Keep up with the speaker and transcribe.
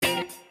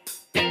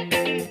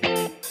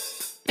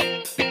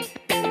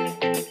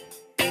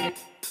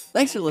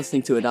Thanks for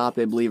listening to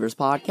Adopted Believers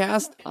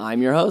Podcast.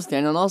 I'm your host,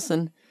 Daniel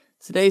Nelson.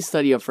 Today's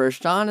study of 1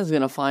 John is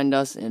going to find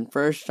us in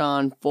 1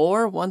 John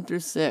 4, 1 through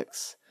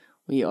 6.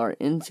 We are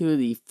into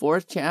the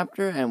 4th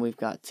chapter, and we've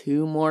got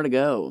 2 more to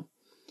go.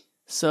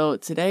 So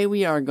today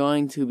we are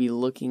going to be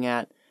looking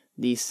at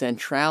the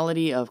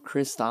centrality of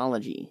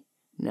Christology.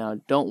 Now,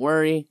 don't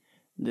worry,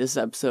 this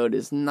episode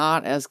is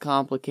not as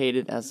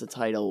complicated as the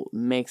title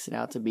makes it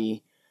out to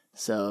be,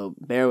 so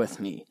bear with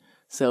me.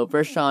 So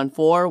 1 John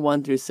 4,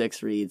 1 through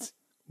 6 reads,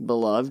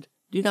 "Beloved,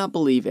 do not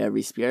believe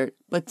every spirit,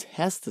 but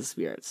test the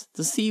spirits,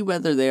 to see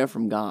whether they are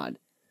from God.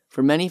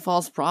 For many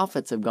false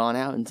prophets have gone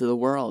out into the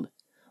world.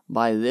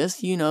 By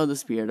this you know the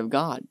Spirit of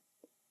God.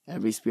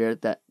 Every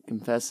spirit that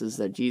confesses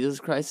that Jesus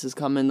Christ has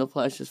come in the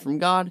flesh is from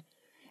God,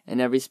 and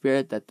every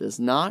spirit that does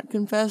not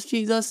confess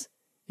Jesus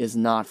is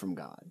not from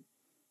God.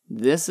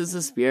 This is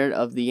the spirit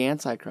of the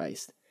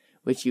Antichrist,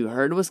 which you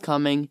heard was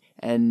coming,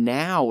 and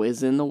now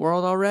is in the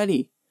world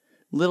already.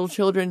 Little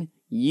children,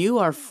 you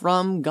are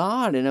from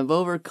God and have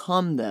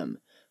overcome them,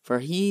 for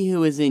he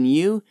who is in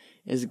you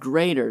is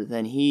greater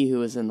than he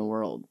who is in the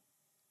world.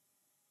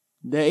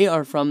 They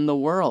are from the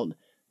world,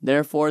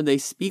 therefore they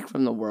speak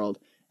from the world,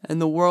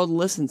 and the world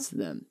listens to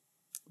them.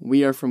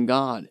 We are from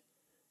God.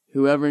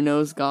 Whoever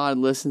knows God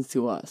listens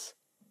to us.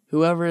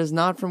 Whoever is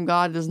not from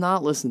God does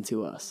not listen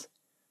to us.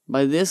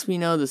 By this we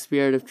know the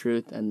spirit of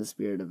truth and the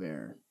spirit of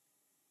error."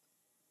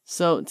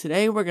 So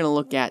today we're going to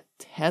look at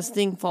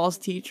testing false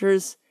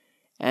teachers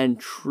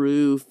and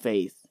true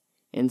faith,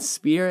 in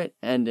spirit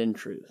and in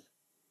truth.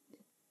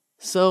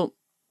 So,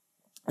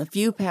 a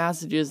few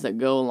passages that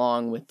go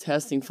along with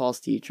testing false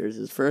teachers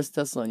is 1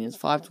 Thessalonians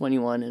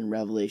 5:21 and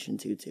Revelation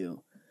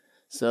 2:2.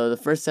 So, the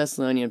 1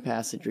 Thessalonian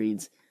passage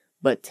reads,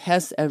 "But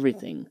test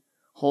everything,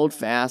 hold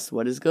fast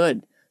what is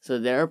good." So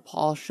there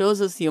Paul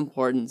shows us the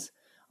importance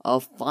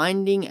of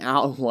finding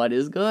out what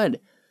is good.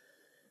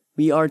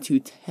 We are to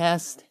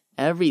test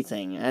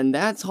everything, and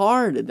that's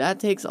hard. That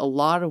takes a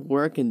lot of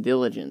work and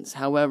diligence.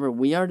 However,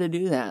 we are to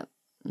do that,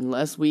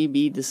 unless we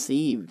be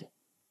deceived.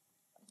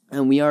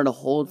 And we are to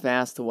hold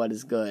fast to what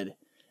is good.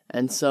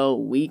 And so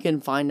we can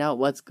find out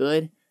what's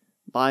good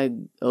by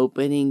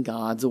opening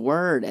God's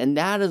Word. And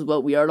that is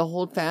what we are to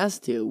hold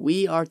fast to.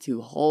 We are to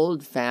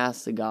hold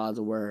fast to God's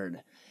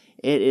Word.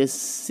 It is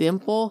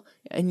simple,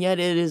 and yet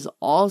it is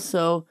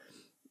also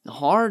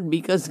hard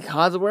because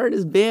God's Word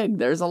is big.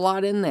 There's a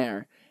lot in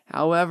there.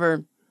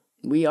 However,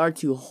 we are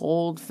to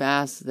hold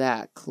fast to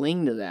that,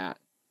 cling to that.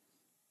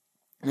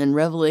 And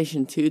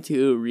Revelation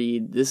 2:2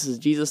 read, this is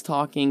Jesus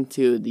talking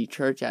to the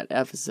church at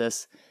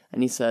Ephesus,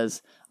 and he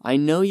says, "I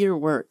know your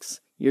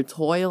works, your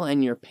toil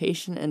and your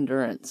patient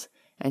endurance,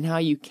 and how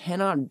you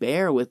cannot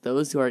bear with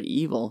those who are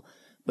evil,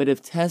 but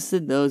have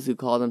tested those who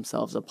call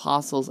themselves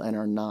apostles and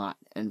are not,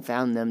 and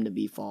found them to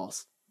be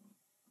false."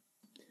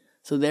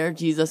 So there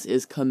Jesus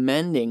is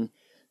commending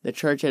the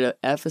church at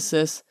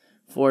Ephesus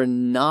for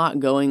not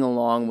going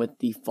along with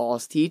the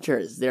false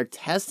teachers. They're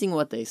testing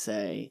what they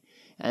say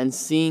and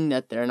seeing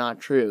that they're not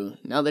true.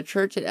 Now, the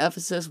church at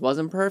Ephesus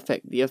wasn't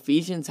perfect. The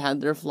Ephesians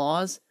had their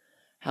flaws.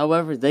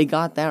 However, they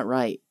got that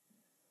right.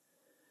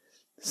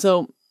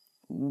 So,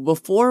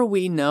 before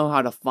we know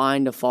how to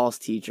find a false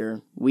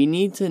teacher, we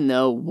need to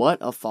know what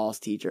a false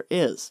teacher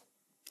is.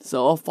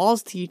 So, a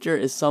false teacher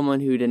is someone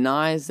who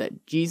denies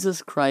that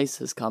Jesus Christ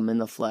has come in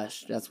the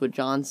flesh. That's what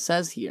John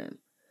says here.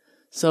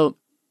 So,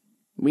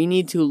 we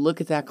need to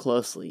look at that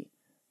closely.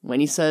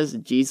 When he says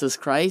Jesus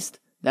Christ,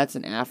 that's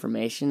an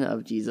affirmation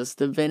of Jesus'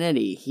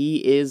 divinity. He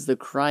is the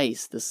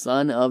Christ, the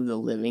Son of the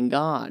living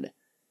God.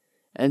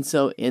 And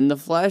so in the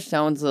flesh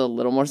sounds a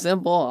little more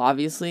simple.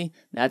 Obviously,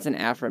 that's an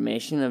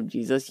affirmation of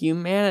Jesus'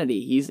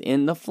 humanity. He's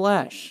in the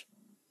flesh.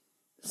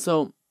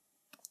 So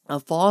a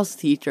false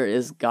teacher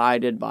is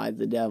guided by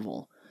the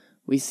devil.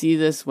 We see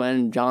this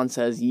when John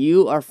says,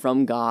 "You are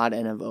from God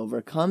and have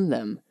overcome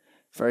them.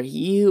 For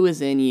he who is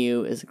in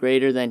you is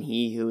greater than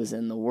he who is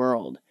in the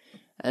world."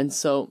 And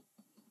so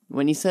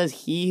when he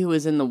says he who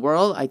is in the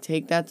world, I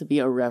take that to be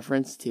a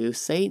reference to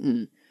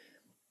Satan.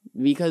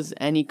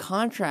 And he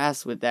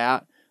contrasts with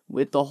that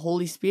with the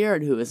Holy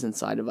Spirit who is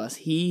inside of us,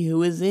 he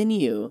who is in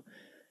you.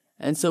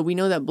 And so we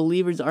know that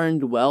believers are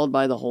indwelled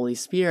by the Holy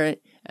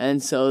Spirit.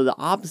 And so the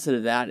opposite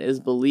of that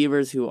is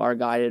believers who are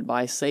guided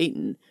by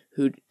Satan,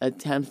 who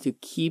attempts to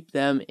keep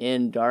them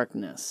in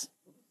darkness.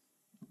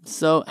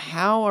 So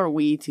how are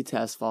we to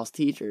test false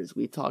teachers?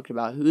 We talked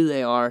about who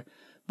they are,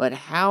 but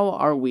how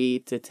are we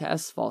to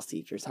test false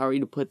teachers? How are we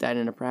to put that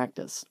into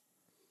practice?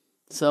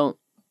 So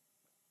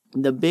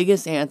the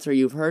biggest answer,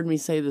 you've heard me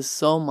say this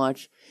so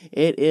much,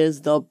 it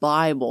is the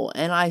Bible.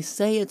 And I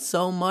say it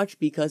so much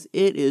because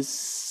it is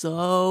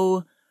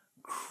so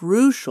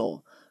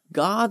crucial.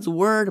 God's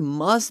Word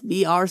must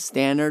be our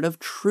standard of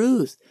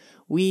truth.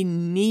 We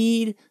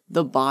need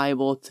the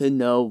Bible to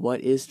know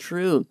what is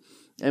true.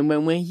 And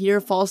when we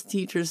hear false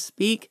teachers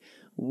speak,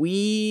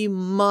 we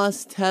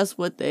must test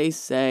what they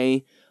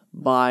say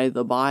by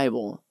the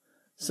Bible.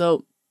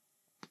 So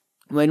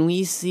when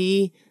we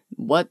see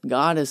what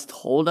God has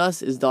told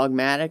us is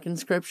dogmatic in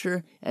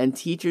Scripture and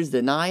teachers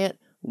deny it,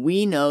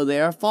 we know they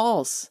are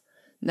false.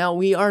 Now,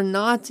 we are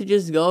not to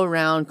just go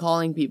around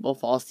calling people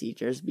false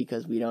teachers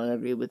because we don't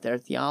agree with their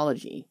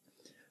theology.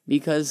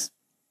 Because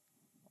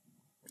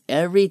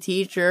every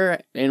teacher,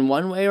 in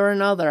one way or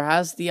another,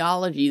 has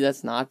theology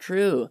that's not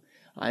true.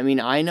 I mean,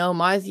 I know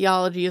my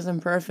theology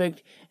isn't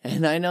perfect,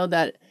 and I know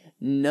that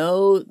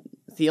no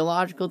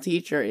theological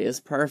teacher is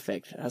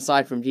perfect,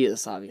 aside from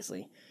Jesus,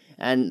 obviously.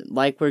 And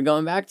like we're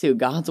going back to,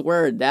 God's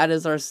Word, that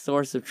is our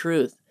source of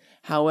truth.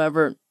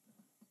 However,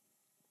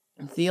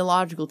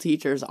 theological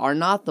teachers are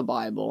not the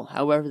Bible.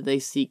 However, they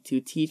seek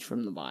to teach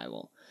from the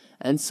Bible.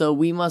 And so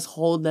we must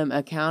hold them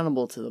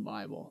accountable to the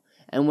Bible.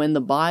 And when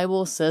the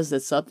Bible says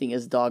that something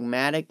is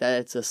dogmatic, that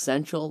it's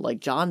essential, like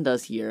John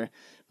does here,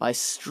 by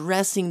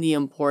stressing the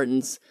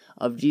importance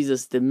of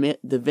Jesus'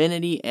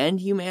 divinity and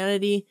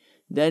humanity,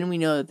 then we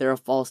know that they're a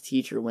false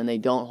teacher when they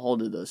don't hold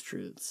to those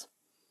truths.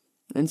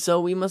 And so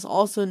we must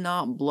also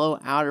not blow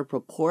out of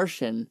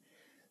proportion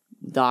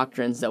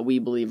doctrines that we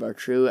believe are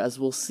true, as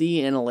we'll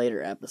see in a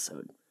later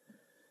episode.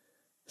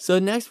 So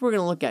next we're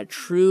going to look at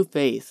true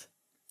faith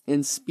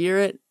in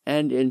spirit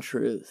and in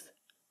truth.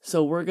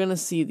 So we're going to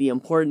see the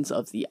importance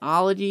of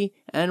theology,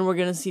 and we're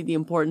going to see the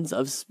importance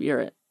of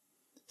spirit.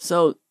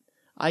 So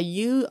I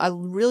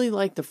really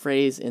like the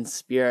phrase in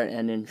spirit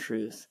and in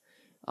truth.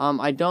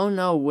 I don't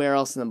know where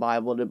else in the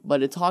Bible,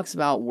 but it talks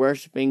about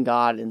worshiping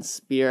God in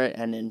spirit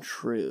and in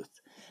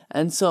truth.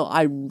 And so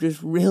I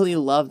just really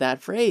love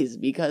that phrase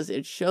because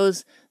it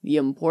shows the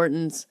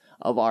importance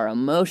of our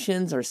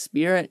emotions, our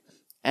spirit,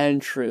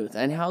 and truth,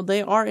 and how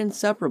they are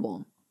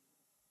inseparable.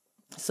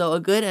 So a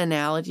good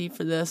analogy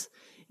for this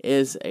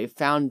is a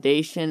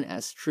foundation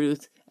as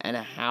truth and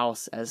a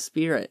house as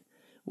spirit.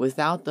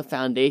 Without the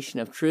foundation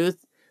of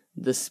truth,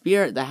 the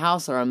spirit, the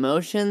house, our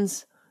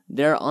emotions,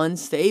 they're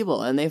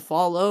unstable and they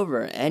fall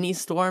over. Any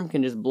storm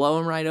can just blow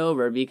them right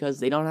over because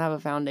they don't have a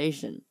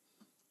foundation.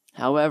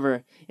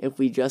 However, if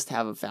we just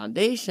have a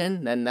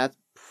foundation, then that's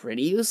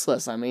pretty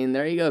useless. I mean,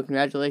 there you go.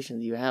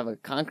 Congratulations. You have a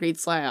concrete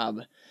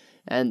slab.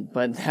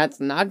 But that's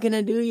not going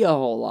to do you a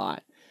whole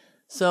lot.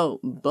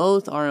 So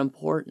both are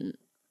important.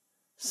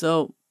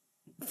 So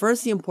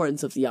first, the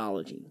importance of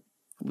theology.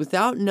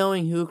 Without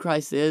knowing who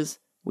Christ is,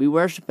 we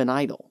worship an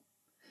idol.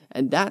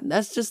 And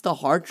that's just the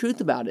hard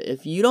truth about it.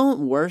 If you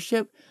don't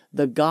worship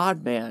the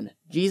God-man,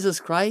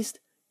 Jesus Christ,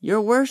 you're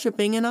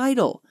worshiping an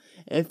idol.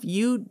 If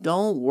you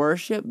don't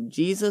worship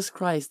Jesus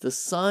Christ, the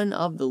Son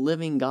of the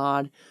living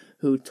God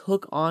who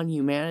took on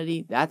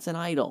humanity, that's an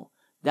idol.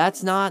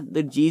 That's not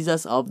the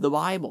Jesus of the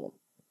Bible.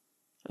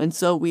 And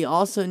so we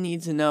also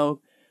need to know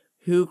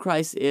who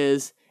Christ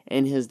is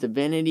in his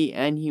divinity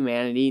and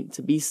humanity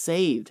to be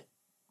saved.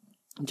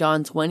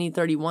 John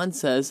 20:31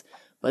 says,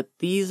 "But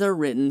these are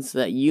written so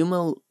that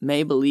you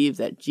may believe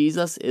that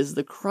Jesus is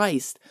the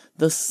Christ,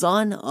 the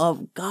Son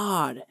of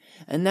God,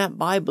 and that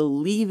by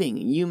believing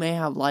you may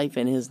have life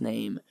in his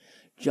name."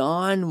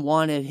 John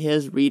wanted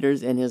his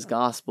readers in his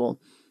gospel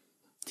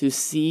to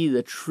see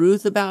the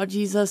truth about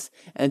Jesus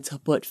and to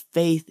put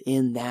faith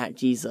in that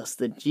Jesus,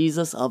 the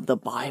Jesus of the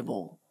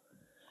Bible.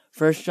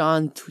 1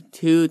 John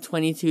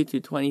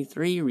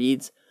 2:22-23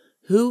 reads,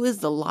 "Who is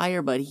the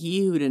liar but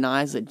he who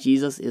denies that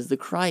Jesus is the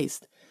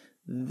Christ?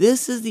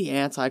 This is the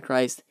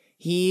Antichrist,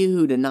 he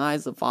who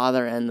denies the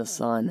Father and the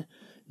Son.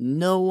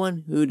 No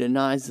one who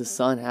denies the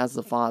Son has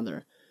the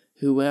Father.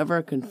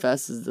 Whoever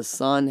confesses the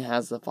Son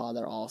has the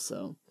Father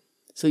also."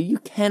 So you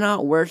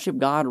cannot worship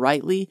God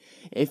rightly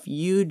if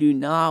you do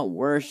not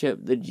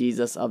worship the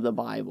Jesus of the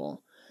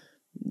Bible.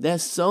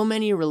 There's so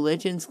many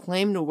religions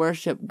claim to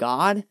worship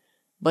God,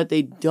 but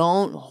they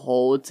don't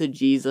hold to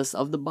Jesus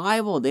of the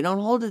Bible. They don't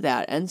hold to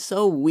that. And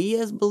so we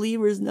as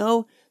believers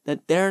know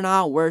that they're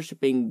not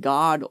worshiping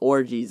God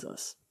or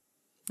Jesus.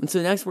 And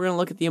so next we're going to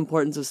look at the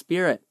importance of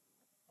spirit.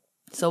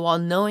 So while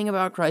knowing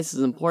about Christ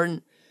is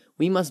important,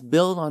 we must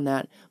build on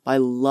that by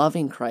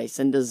loving Christ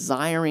and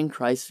desiring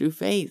Christ through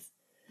faith.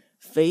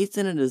 Faith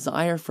and a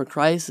desire for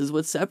Christ is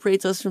what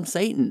separates us from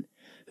Satan,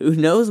 who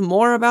knows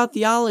more about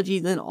theology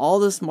than all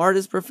the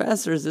smartest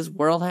professors this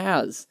world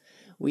has.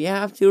 We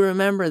have to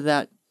remember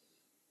that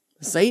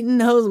Satan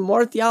knows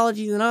more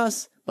theology than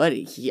us, but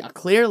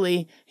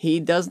clearly he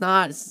does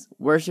not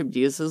worship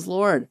Jesus as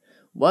Lord.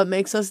 What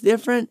makes us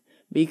different?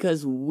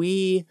 Because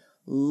we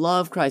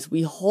love Christ.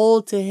 We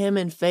hold to him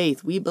in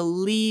faith. We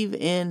believe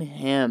in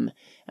him,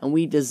 and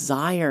we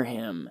desire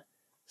him.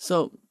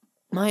 So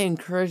my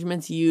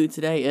encouragement to you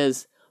today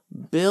is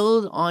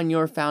build on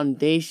your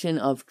foundation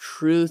of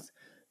truth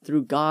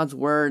through God's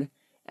word.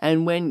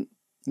 And when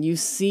you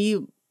see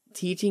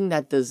teaching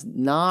that does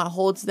not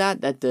hold to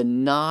that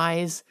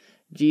denies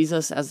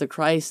Jesus as the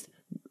Christ,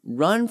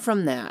 run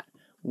from that.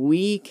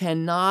 We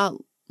cannot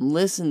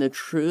listen to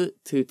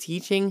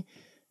teaching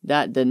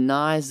that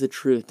denies the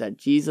truth that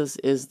Jesus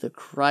is the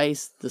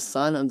Christ, the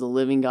Son of the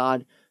living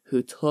God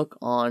who took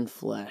on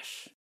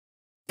flesh.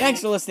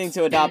 Thanks for listening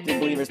to Adopted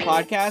Believers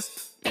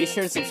Podcast. Be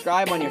sure to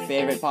subscribe on your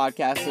favorite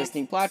podcast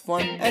listening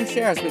platform and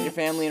share us with your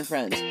family and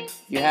friends.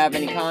 If you have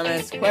any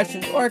comments,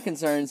 questions, or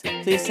concerns,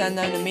 please send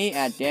them to me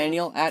at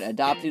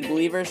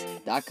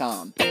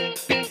daniel@adoptedbelievers.com.